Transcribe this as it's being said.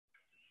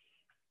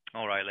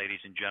All right,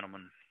 ladies and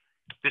gentlemen.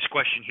 This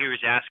question here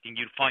is asking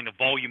you to find the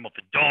volume of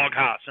a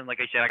doghouse. And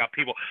like I said, I got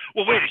people,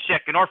 well, wait a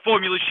second. Our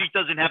formula sheet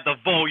doesn't have the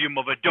volume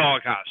of a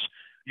doghouse.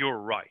 You're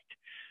right.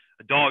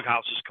 A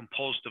doghouse is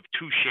composed of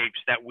two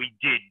shapes that we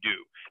did do,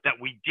 that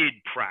we did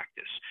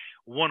practice.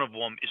 One of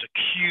them is a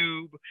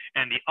cube,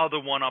 and the other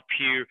one up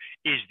here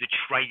is the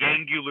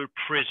triangular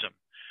prism.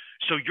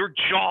 So your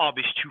job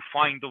is to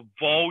find the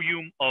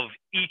volume of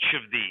each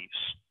of these.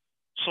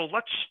 So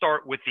let's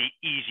start with the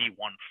easy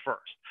one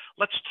first.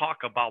 Let's talk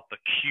about the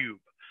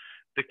cube.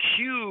 The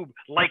cube,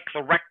 like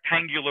the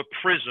rectangular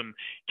prism,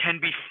 can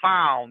be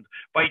found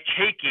by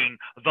taking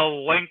the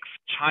length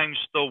times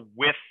the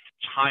width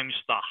times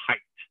the height.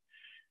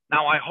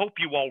 Now, I hope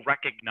you all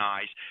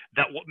recognize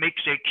that what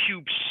makes a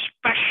cube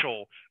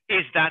special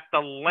is that the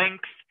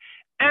length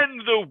and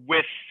the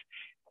width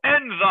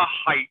and the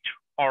height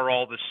are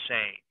all the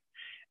same.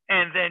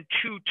 And then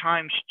 2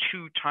 times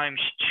 2 times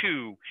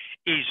 2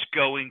 is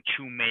going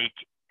to make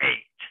 8,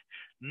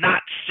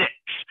 not 6.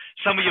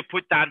 Some of you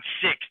put down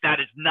 6. That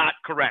is not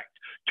correct.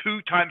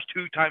 2 times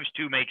 2 times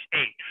 2 makes 8.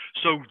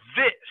 So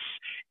this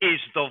is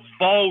the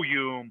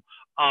volume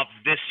of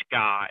this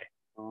guy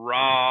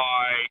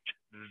right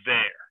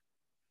there.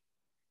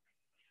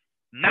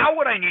 Now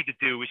what I need to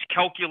do is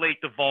calculate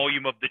the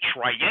volume of the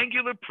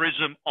triangular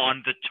prism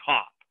on the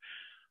top.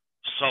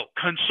 So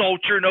consult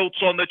your notes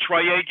on the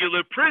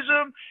triangular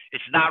prism.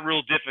 It's not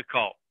real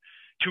difficult.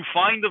 To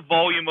find the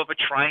volume of a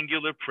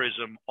triangular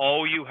prism,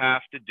 all you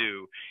have to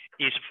do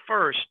is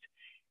first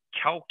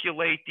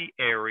calculate the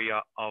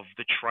area of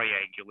the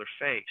triangular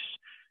face.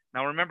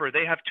 Now remember,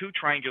 they have two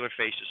triangular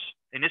faces.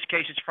 In this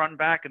case, it's front and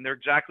back, and they're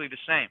exactly the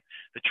same.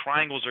 The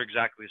triangles are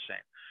exactly the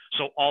same.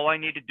 So all I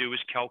need to do is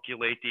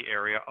calculate the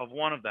area of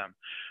one of them.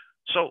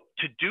 So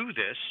to do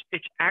this,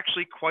 it's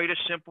actually quite a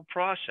simple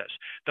process.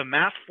 The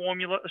math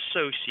formula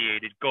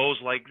associated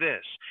goes like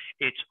this.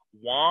 It's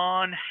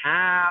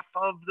 1/2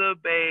 of the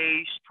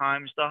base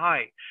times the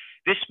height.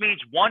 This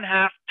means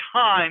 1/2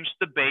 times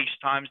the base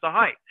times the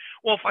height.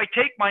 Well, if I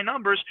take my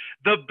numbers,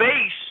 the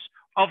base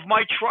of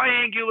my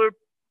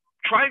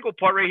triangle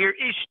part right here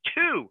is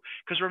 2.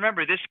 Because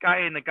remember, this guy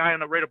and the guy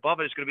on the right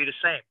above it is going to be the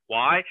same.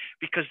 Why?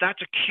 Because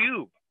that's a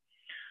cube.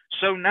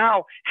 So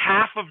now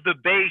 1/2 of the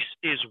base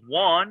is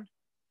 1,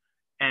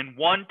 and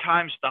 1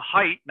 times the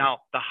height.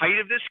 Now, the height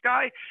of this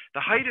guy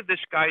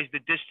is the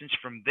distance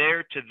from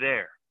there to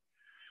there,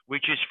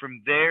 which is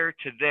from there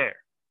to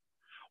there.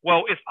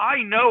 Well, if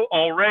I know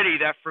already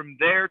that from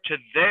there to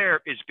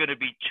there is going to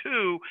be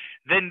 2,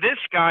 then this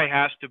guy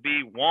has to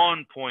be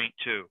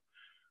 1.2.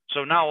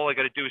 So now all I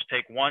got to do is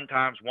take 1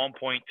 times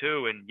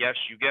 1.2, and yes,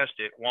 you guessed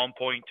it,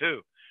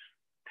 1.2.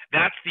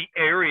 That's the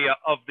area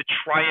of the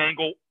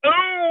triangle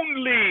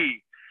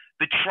only.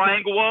 The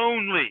triangle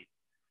only.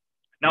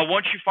 Now,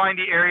 once you find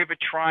the area of a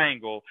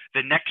triangle,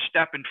 the next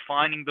step in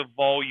finding the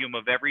volume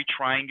of every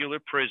triangular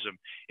prism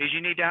is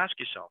you need to ask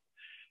yourself,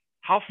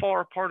 how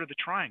far apart are the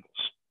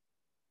triangles?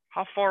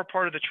 How far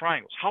apart are the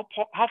triangles?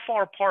 How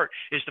far apart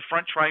is the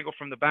front triangle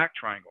from the back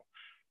triangle?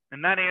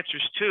 And that answer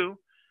is 2.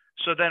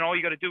 So then all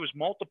you got to do is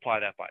multiply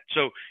that by it.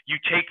 So you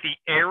take the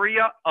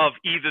area of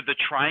either the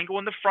triangle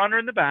in the front or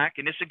in the back,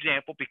 in this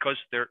example, because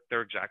they're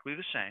exactly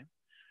the same.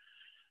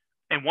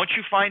 And once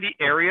you find the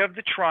area of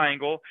the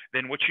triangle,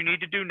 then what you need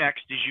to do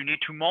next is you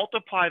need to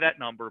multiply that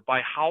number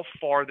by how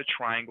far the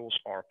triangles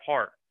are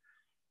apart.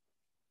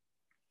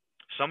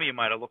 Some of you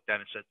might have looked at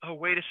it and said, oh,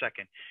 wait a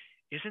second.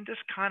 Isn't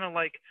this kind of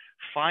like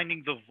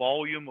finding the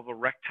volume of a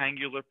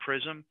rectangular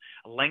prism,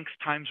 length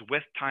times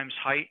width times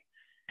height?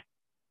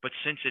 But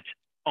since it's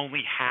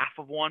only 1/2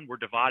 of one, we're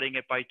dividing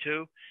it by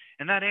 2.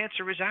 And that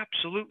answer is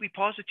absolutely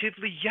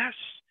positively yes.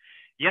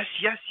 Yes,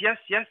 yes, yes,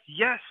 yes,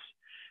 yes.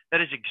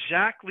 That is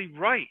exactly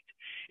right.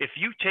 If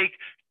you take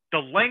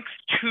the length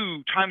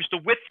 2 times the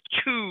width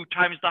 2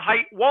 times the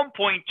height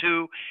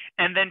 1.2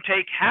 and then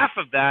take 1/2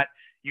 of that,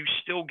 you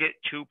still get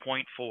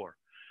 2.4.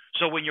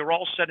 So when you're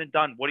all said and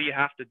done, what do you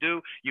have to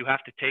do? You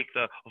have to take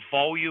the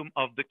volume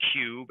of the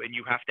cube and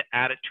you have to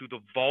add it to the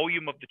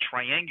volume of the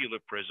triangular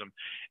prism.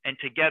 And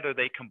together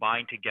they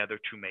combine together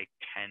to make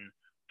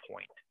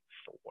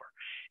 10.4.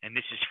 And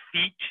this is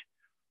feet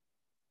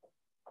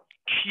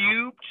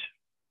cubed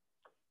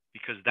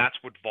because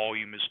that's what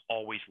volume is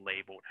always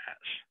labeled as.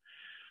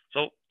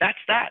 So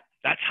that's that.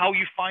 That's how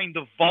you find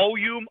the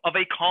volume of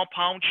a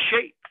compound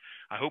shape.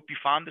 I hope you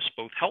found this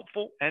both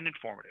helpful and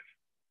informative.